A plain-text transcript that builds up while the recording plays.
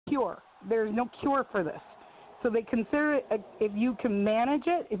cure. There's no cure for this. So they consider it, if you can manage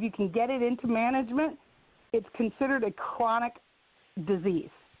it, if you can get it into management, it's considered a chronic disease.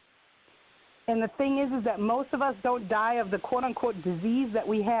 And the thing is that most of us don't die of the quote-unquote disease that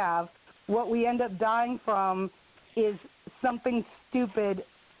we have. What we end up dying from is something stupid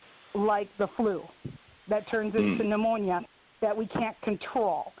like the flu that turns into pneumonia that we can't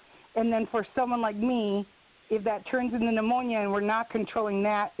control. And then for someone like me, if that turns into pneumonia and we're not controlling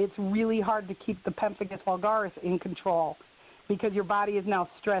that, it's really hard to keep the pemphigus vulgaris in control because your body is now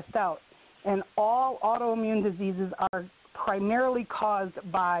stressed out. And all autoimmune diseases are primarily caused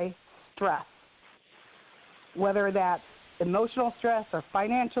by stress, whether that's emotional stress or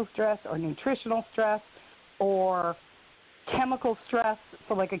financial stress or nutritional stress or chemical stress.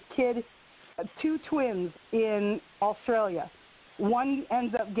 So like a kid, 2 twins in Australia, one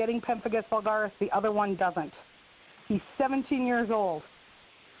ends up getting pemphigus vulgaris, the other one doesn't. He's 17 years old,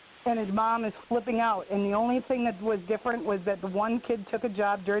 and his mom is flipping out. And the only thing that was different was that the one kid took a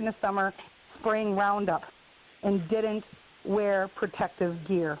job during the summer spraying Roundup and didn't wear protective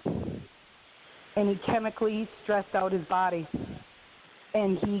gear. And he chemically stressed out his body,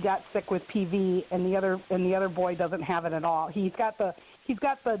 and he got sick with PV. And the other boy doesn't have it at all. He's got the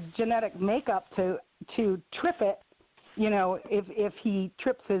genetic makeup to trip it. You know, if he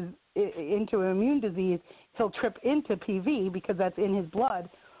trips into an immune disease, he'll trip into PV because that's in his blood.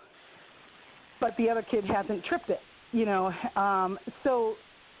 But the other kid hasn't tripped it. You know, so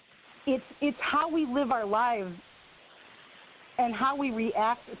it's how we live our lives and how we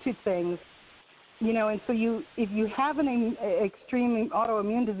react to things. You know, and so if you have an extreme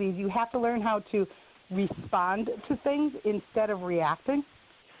autoimmune disease, you have to learn how to respond to things instead of reacting.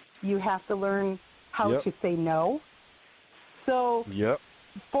 You have to learn how to say no. So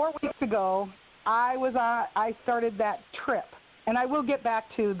 4 weeks ago, I started that trip, and I will get back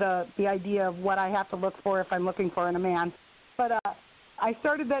to the idea of what I have to look for if I'm looking for in a man. But I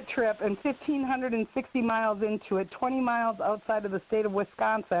started that trip, and 1,560 miles into it, 20 miles outside of the state of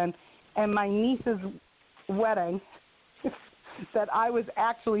Wisconsin, and my niece's wedding that I was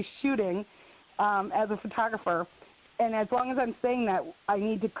actually shooting as a photographer. And as long as I'm saying that, I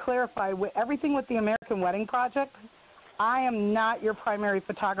need to clarify everything with the American Wedding Project. I am not your primary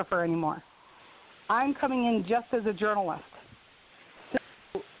photographer anymore. I'm coming in just as a journalist.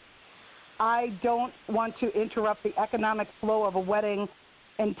 So I don't want to interrupt the economic flow of a wedding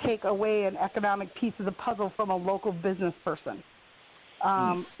and take away an economic piece of the puzzle from a local business person.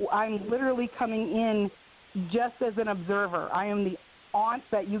 I'm literally coming in just as an observer. I am the aunt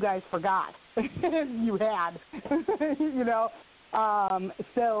that you guys forgot you had, you know.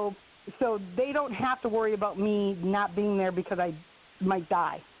 So they don't have to worry about me not being there because I might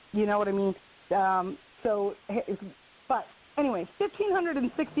die. You know what I mean? But anyway,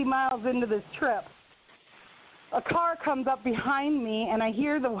 1,560 miles into this trip, a car comes up behind me, and I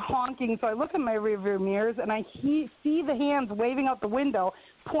hear the honking. So I look in my rearview mirrors, and I see the hands waving out the window,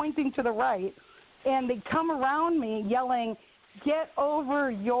 pointing to the right, and they come around me yelling, "Get over,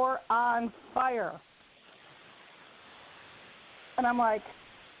 you're on fire." And I'm like,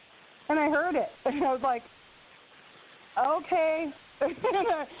 and I heard it, and I was like, okay.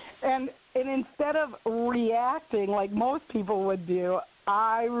 and instead of reacting like most people would do,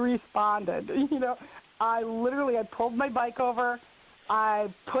 I responded. You know, I pulled my bike over, I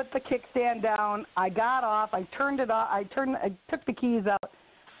put the kickstand down, I got off, I turned it off, I took the keys out,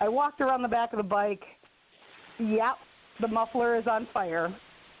 I walked around the back of the bike. Yep, the muffler is on fire.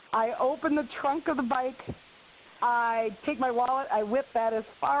 I open the trunk of the bike. I take my wallet, I whip that as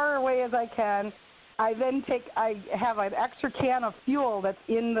far away as I can. I have an extra can of fuel that's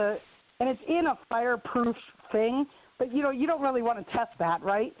and it's in a fireproof thing, but you know, you don't really want to test that,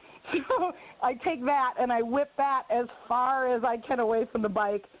 right? So I take that and I whip that as far as I can away from the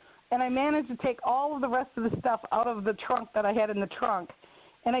bike, and I managed to take all of the rest of the stuff out of the trunk that I had in the trunk,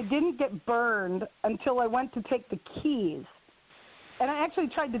 and I didn't get burned until I went to take the keys. And I actually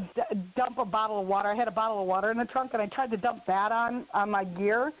tried to dump a bottle of water. I had a bottle of water in the trunk, and I tried to dump that on my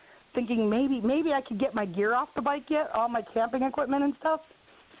gear, thinking maybe I could get my gear off the bike yet, all my camping equipment and stuff.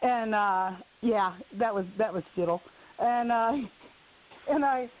 And yeah, that was futile. And I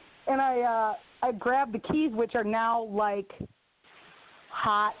grabbed the keys, which are now like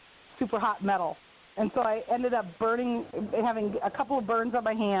hot, super hot metal. And so I ended up having a couple of burns on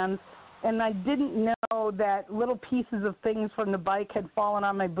my hands. And I didn't know that little pieces of things from the bike had fallen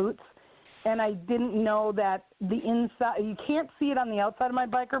on my boots. And I didn't know that the inside, you can't see it on the outside of my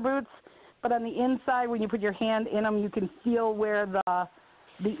biker boots, but on the inside, when you put your hand in them, you can feel where the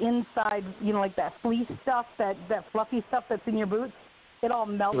inside, you know, like that fleece stuff, that fluffy stuff that's in your boots. it all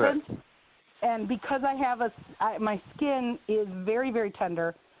melted. Right. And because I have my skin is very, very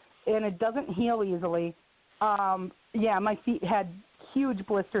tender, and it doesn't heal easily. My feet had huge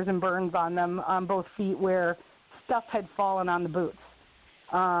blisters and burns on them on both feet where stuff had fallen on the boots.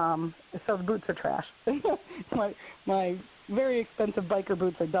 So the boots are trash. my very expensive biker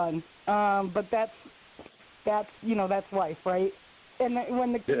boots are done. But that's life, right? And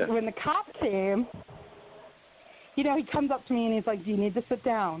when the cop came, he comes up to me and he's like, "Do you need to sit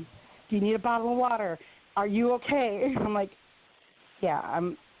down? Do you need a bottle of water? Are you okay?" I'm like, "Yeah,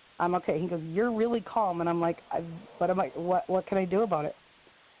 I'm okay." He goes, "You're really calm." And I'm like, what can I do about it?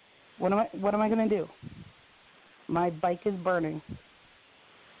 What am I going to do? My bike is burning.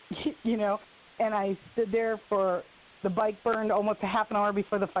 And I stood there for the bike burned almost a half an hour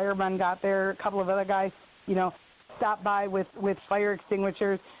before the firemen got there. A couple of other guys, stopped by with fire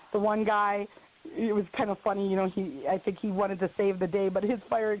extinguishers. The one guy, it was kind of funny, I think he wanted to save the day, but his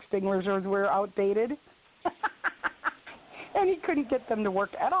fire extinguishers were outdated. And he couldn't get them to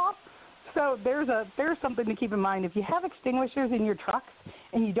work at all. So there's something to keep in mind. If you have extinguishers in your trucks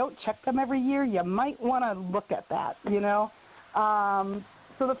and you don't check them every year, you might want to look at that,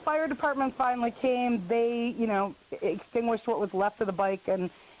 So the fire department finally came. They, extinguished what was left of the bike. And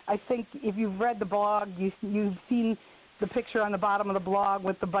I think if you've read the blog, you've seen the picture on the bottom of the blog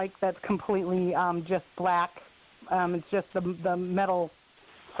with the bike that's completely just black. It's just the metal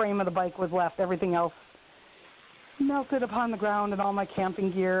frame of the bike was left. Everything else melted upon the ground, and all my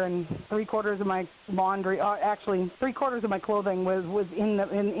camping gear and 3/4 of my laundry, actually 3/4 of my clothing was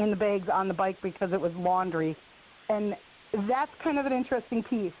in the bags on the bike because it was laundry. And that's kind of an interesting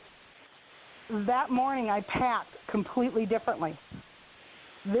piece. That morning I packed completely differently.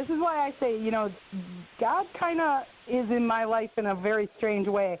 This is why I say, God kind of is in my life in a very strange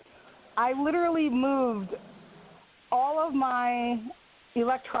way. I literally moved all of my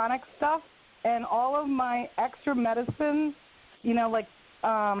electronic stuff and all of my extra medicine, so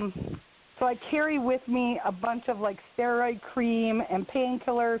I carry with me a bunch of steroid cream and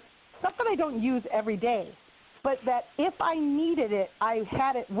painkillers, stuff that I don't use every day, but that if I needed it, I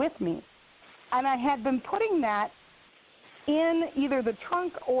had it with me. And I had been putting that in either the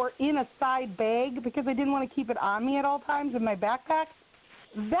trunk or in a side bag because I didn't want to keep it on me at all times in my backpack.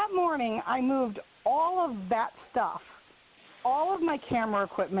 That morning, I moved all of that stuff, all of my camera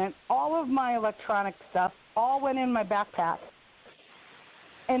equipment, all of my electronic stuff, all went in my backpack.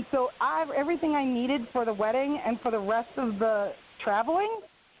 And so everything I needed for the wedding and for the rest of the traveling,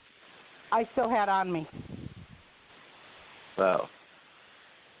 I still had on me. Wow.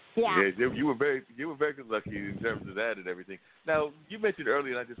 Yeah, you were very lucky in terms of that and everything. Now, you mentioned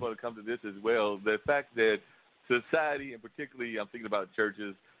earlier, and I just want to come to this as well, the fact that society, and particularly I'm thinking about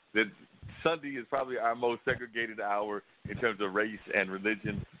churches, that Sunday is probably our most segregated hour in terms of race and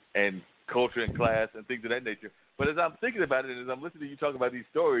religion and culture and class and things of that nature. But as I'm thinking about it and as I'm listening to you talk about these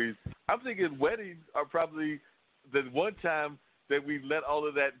stories, I'm thinking weddings are probably the one time that we let all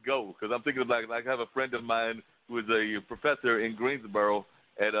of that go. Because I'm thinking about, I have a friend of mine who is a professor in Greensboro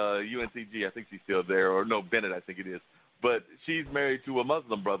at UNCG. I think she's still there, or no, Bennett, I think it is. But she's married to a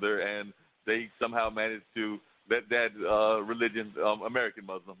Muslim brother, and they somehow managed to let that religion, American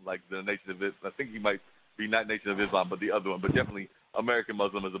Muslim, like the Nation of Islam. I think he might be not Nation of Islam, but the other one, but definitely American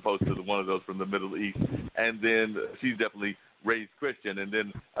Muslim as opposed to the one of those from the Middle East. And then she's definitely raised Christian. And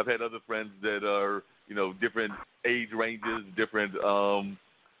then I've had other friends that are, different age ranges, different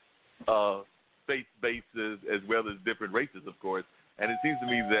faith bases, as well as different races, of course. And it seems to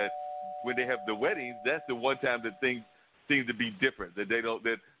me that when they have the weddings, that's the one time that things seem to be different. That they don't,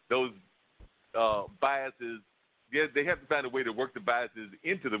 that those biases, they have to find a way to work the biases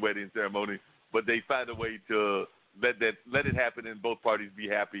into the wedding ceremony, but they find a way to let it happen and both parties be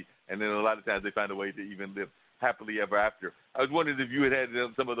happy. And then a lot of times they find a way to even live happily ever after. I was wondering if you had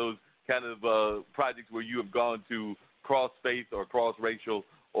some of those kind of projects where you have gone to cross-faith or cross-racial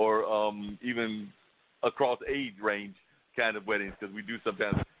or even across age range kind of weddings, because we do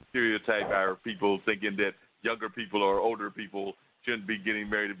sometimes stereotype our people thinking that younger people or older people shouldn't be getting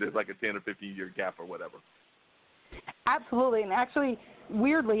married if there's like a 10 or 15-year gap or whatever. Absolutely. And actually,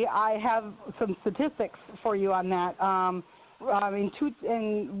 weirdly, I have some statistics for you on that.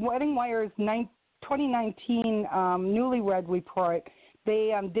 In Wedding Wire's 2019 Newlywed Report,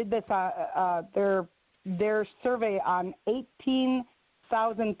 they did this their survey on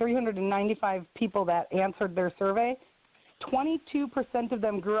 18,395 people that answered their survey. 22% of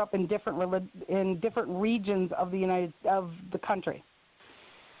them grew up in different regions of the country.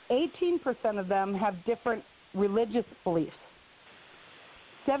 18% of them have different religious beliefs.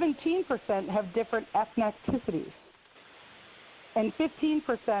 17% have different ethnicities. and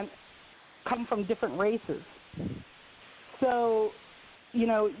 15% come from different races. So,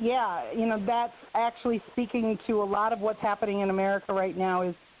 that's actually speaking to a lot of what's happening in America right now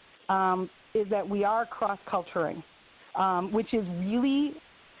is that we are cross-culturing, which is really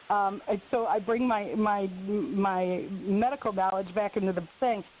so I bring my medical knowledge back into the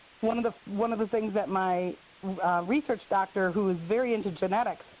thing. One of the things that my research doctor, who is very into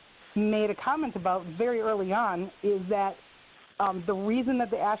genetics, made a comment about very early on is that the reason that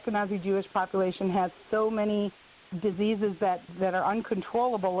the Ashkenazi Jewish population has so many diseases that are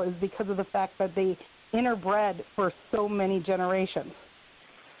uncontrollable is because of the fact that they interbred for so many generations,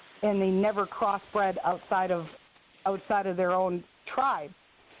 and they never crossbred outside of their own tribe.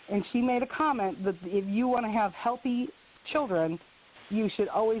 And she made a comment that if you want to have healthy children, you should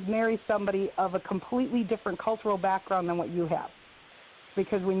always marry somebody of a completely different cultural background than what you have,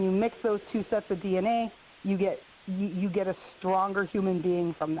 because when you mix those two sets of DNA, you get a stronger human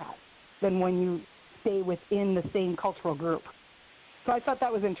being from that than when you stay within the same cultural group. So I thought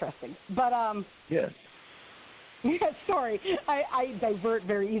that was interesting. But yes. Yeah, sorry, I divert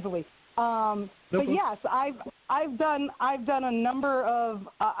very easily. But yes, I've done a number of.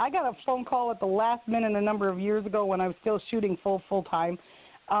 I got a phone call at the last minute a number of years ago when I was still shooting full time,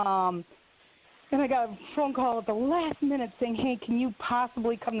 and I got a phone call at the last minute saying, "Hey, can you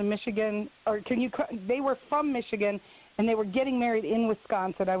possibly come to Michigan? Or can you?" They were from Michigan and they were getting married in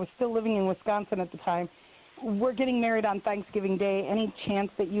Wisconsin. I was still living in Wisconsin at the time. We're getting married on Thanksgiving Day. Any chance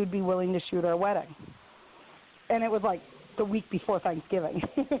that you'd be willing to shoot our wedding? And it was like the week before Thanksgiving.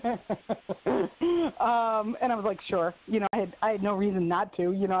 And I was like, sure. I had no reason not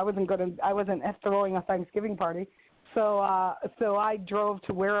to. I wasn't throwing a Thanksgiving party. So I drove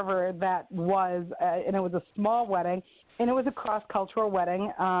to wherever that was, and it was a small wedding, and it was a cross-cultural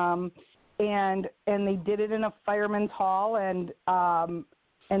wedding. And they did it in a fireman's hall, and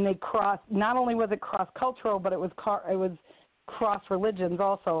they crossed. Not only was it cross-cultural, but it was cross religions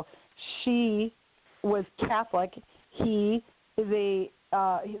also. She was Catholic. He is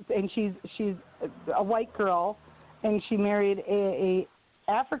and she's a white girl, and she married a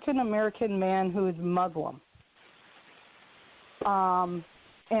African American man who is Muslim. And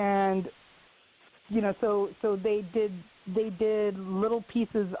so they did little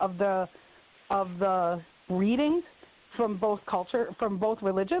pieces of the readings from both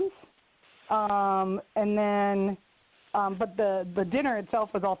religions, and then but the dinner itself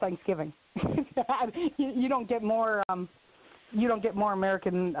was all Thanksgiving. You don't get more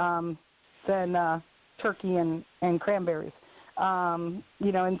American than turkey and cranberries, and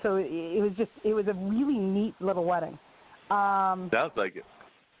so it was a really neat little wedding. Sounds like it.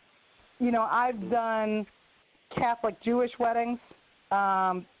 I've done Catholic Jewish weddings,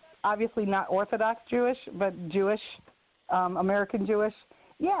 obviously not Orthodox Jewish, but Jewish, American Jewish.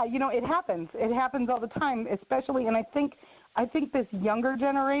 Yeah, it happens. It happens all the time, especially, and I think this younger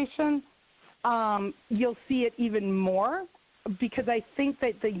generation, you'll see it even more, because I think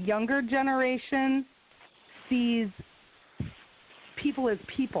that the younger generation sees people as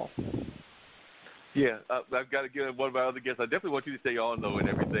people. Yeah, I've got to get one of our other guests. I definitely want you to stay on, though, and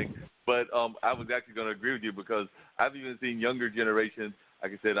everything. But I was actually going to agree with you, because I've even seen younger generations.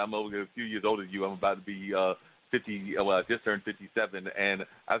 Like I said, I'm over a few years older than you. I'm about to be 50. Well, I just turned 57, and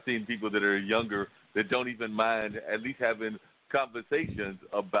I've seen people that are younger that don't even mind at least having conversations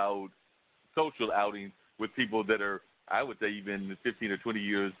about social outings with people that are, I would say, even 15 or 20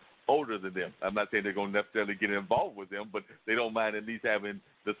 years older than them. I'm not saying they're going to necessarily get involved with them, but they don't mind at least having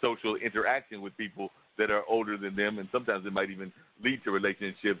the social interaction with people that are older than them, and sometimes it might even lead to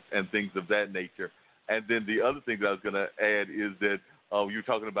relationships and things of that nature. And then the other thing that I was going to add is that you're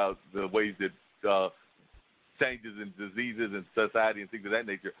talking about the ways that changes in diseases and society and things of that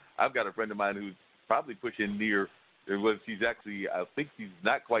nature. I've got a friend of mine who's probably pushing near, she's actually, I think she's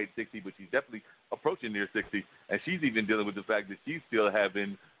not quite 60, but she's definitely approaching near 60, and she's even dealing with the fact that she's still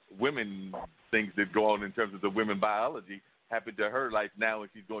having women things that go on in terms of the women biology happen to her life now, and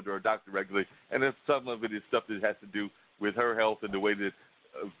she's going to her doctor regularly. And then some of it is stuff that has to do with her health and the way that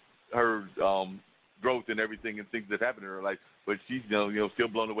her growth and everything and things that happen in her life. But she's still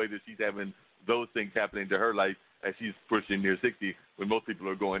blown away that she's having those things happening to her life as she's pushing near 60, when most people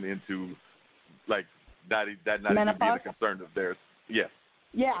are going into not even being a concern of theirs. Yeah.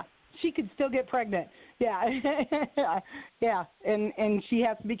 Yeah. She could still get pregnant. Yeah. Yeah. And she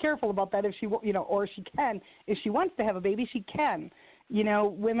has to be careful about that if she, or she can. If she wants to have a baby, she can.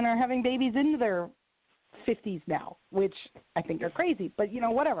 Women are having babies into their 50s now, which I think are crazy, but,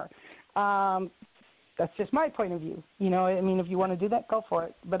 whatever. That's just my point of view. If you want to do that, go for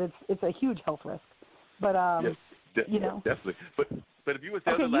it. But it's a huge health risk. But yes. Definitely. But if you would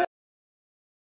say okay,